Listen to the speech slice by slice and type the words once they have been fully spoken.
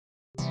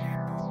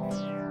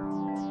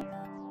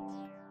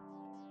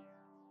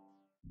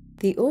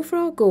The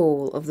overall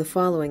goal of the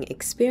following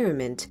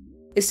experiment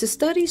is to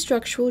study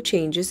structural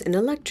changes in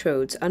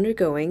electrodes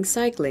undergoing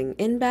cycling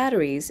in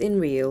batteries in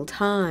real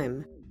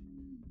time.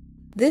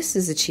 This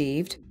is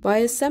achieved by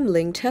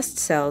assembling test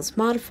cells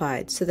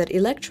modified so that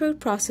electrode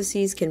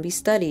processes can be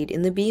studied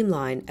in the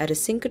beamline at a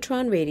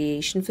synchrotron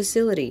radiation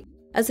facility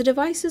as the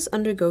devices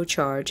undergo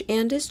charge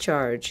and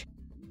discharge.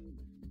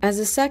 As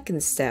a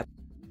second step,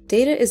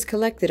 data is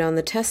collected on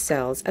the test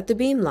cells at the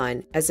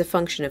beamline as a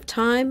function of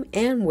time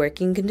and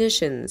working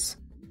conditions.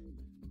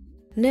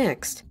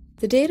 Next,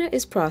 the data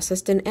is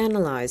processed and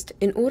analyzed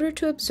in order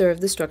to observe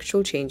the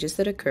structural changes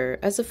that occur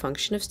as a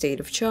function of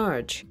state of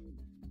charge.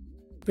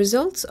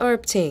 Results are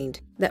obtained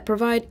that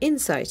provide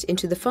insight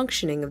into the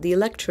functioning of the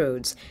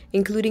electrodes,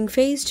 including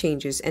phase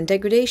changes and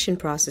degradation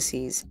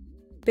processes,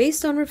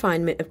 based on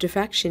refinement of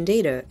diffraction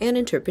data and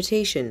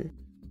interpretation.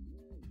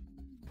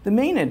 The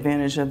main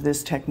advantage of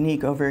this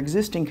technique over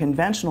existing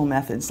conventional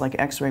methods like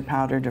X-ray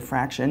powder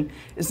diffraction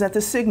is that the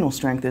signal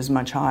strength is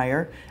much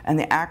higher and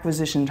the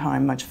acquisition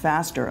time much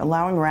faster,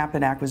 allowing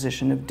rapid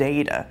acquisition of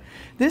data.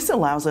 This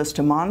allows us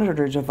to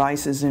monitor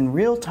devices in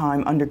real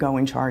time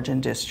undergoing charge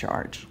and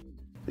discharge.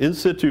 In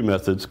situ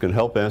methods can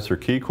help answer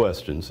key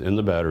questions in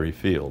the battery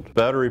field.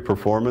 Battery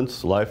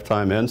performance,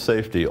 lifetime, and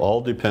safety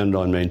all depend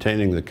on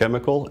maintaining the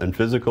chemical and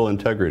physical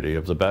integrity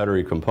of the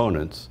battery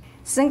components.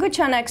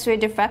 Synchrotron X-ray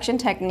diffraction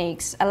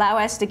techniques allow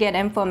us to get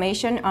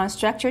information on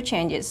structure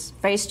changes,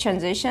 phase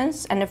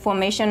transitions, and the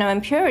formation of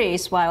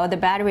impurities while the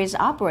battery is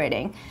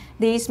operating.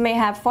 These may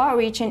have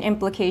far-reaching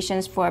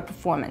implications for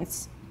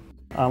performance.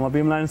 I'm a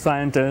beamline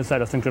scientist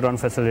at a synchrotron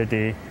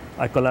facility.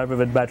 I collaborate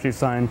with battery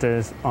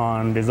scientists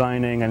on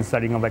designing and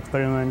setting up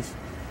experiments,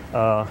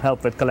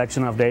 help with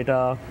collection of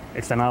data,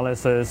 its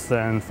analysis,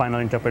 and final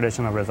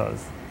interpretation of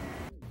results.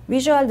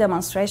 Visual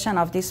demonstration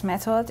of this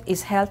method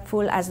is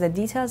helpful as the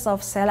details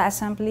of cell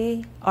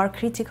assembly are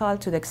critical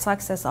to the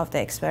success of the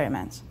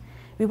experiment.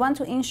 We want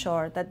to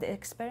ensure that the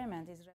experiment is